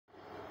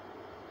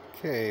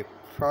Okay,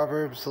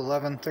 Proverbs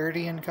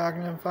 11:30 in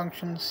cognitive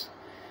functions.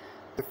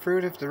 The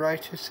fruit of the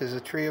righteous is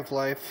a tree of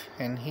life,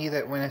 and he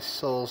that winneth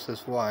souls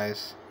is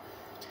wise.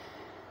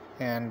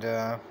 And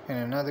in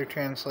another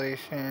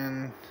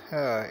translation,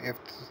 if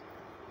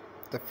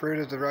the fruit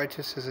of the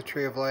righteous is a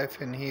tree of life,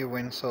 and he who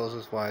wins souls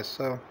is wise.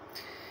 So,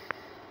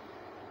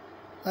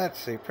 let's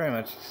see, pretty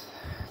much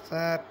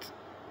that.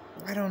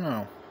 I don't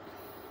know.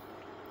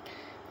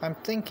 I'm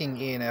thinking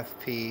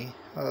ENFP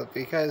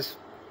because,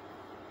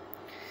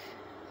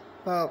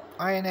 well,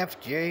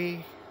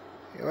 INFJ,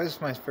 it was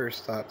my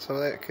first thought, so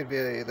that could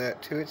be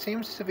that too. It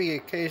seems to be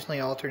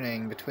occasionally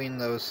alternating between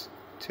those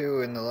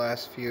two in the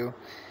last few,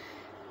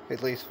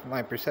 at least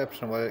my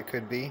perception of what it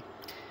could be.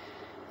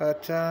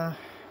 But, yeah,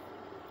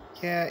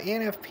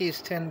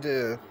 ENFPs tend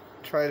to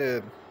try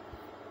to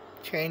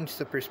change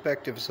the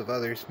perspectives of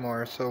others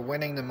more, so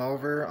winning them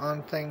over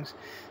on things.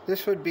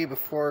 This would be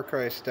before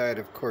Christ died,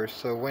 of course,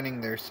 so winning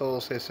their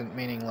souls isn't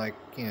meaning like,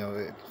 you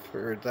know,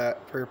 for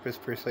that purpose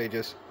per se,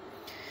 just,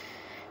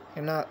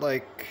 and not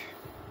like,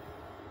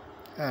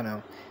 I don't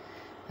know,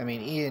 I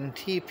mean,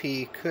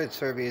 ENTP could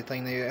serve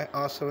anything. They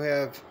also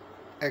have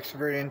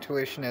extrovert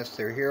intuition as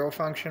their hero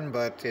function,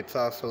 but it's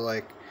also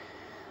like,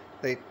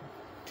 they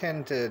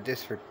tend to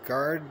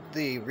disregard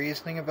the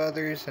reasoning of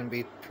others and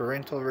be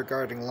parental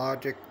regarding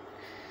logic,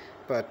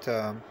 but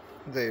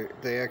they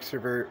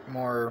extrovert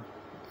more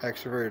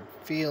extrovert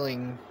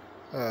feeling,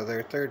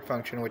 their third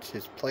function, which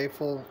is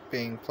playful,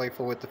 being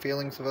playful with the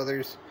feelings of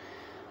others.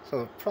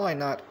 So probably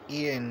not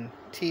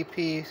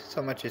ENTP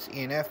so much as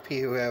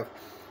ENFP, who have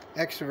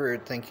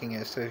extroverted thinking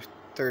as their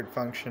third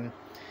function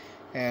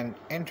and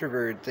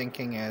introverted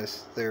thinking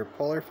as their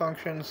polar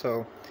function.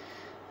 So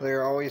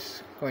they're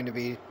always going to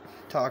be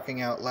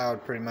talking out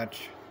loud pretty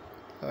much,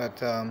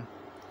 but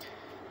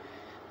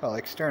well,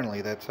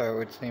 externally that's how it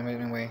would seem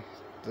anyway.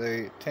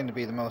 They tend to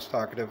be the most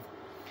talkative,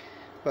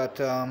 but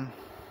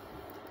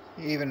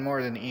even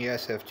more than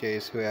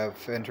ESFJs, who have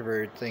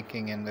introverted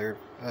thinking in their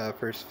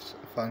first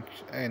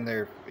function, in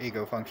their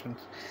ego functions.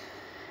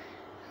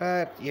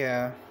 But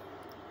yeah,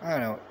 I don't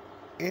know,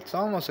 it's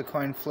almost a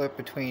coin flip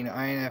between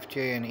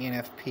INFJ and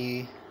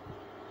ENFP,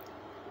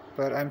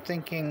 but I'm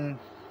thinking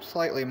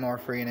slightly more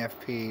for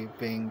ENFP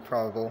being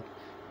probable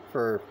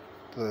for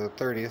the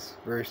 30th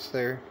verse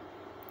there,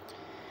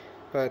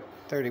 but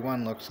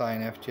 31 looks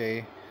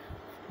INFJ.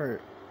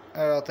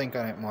 I'll think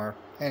on it more.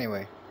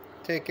 Anyway,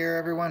 take care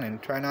everyone,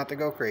 and try not to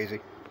go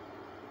crazy.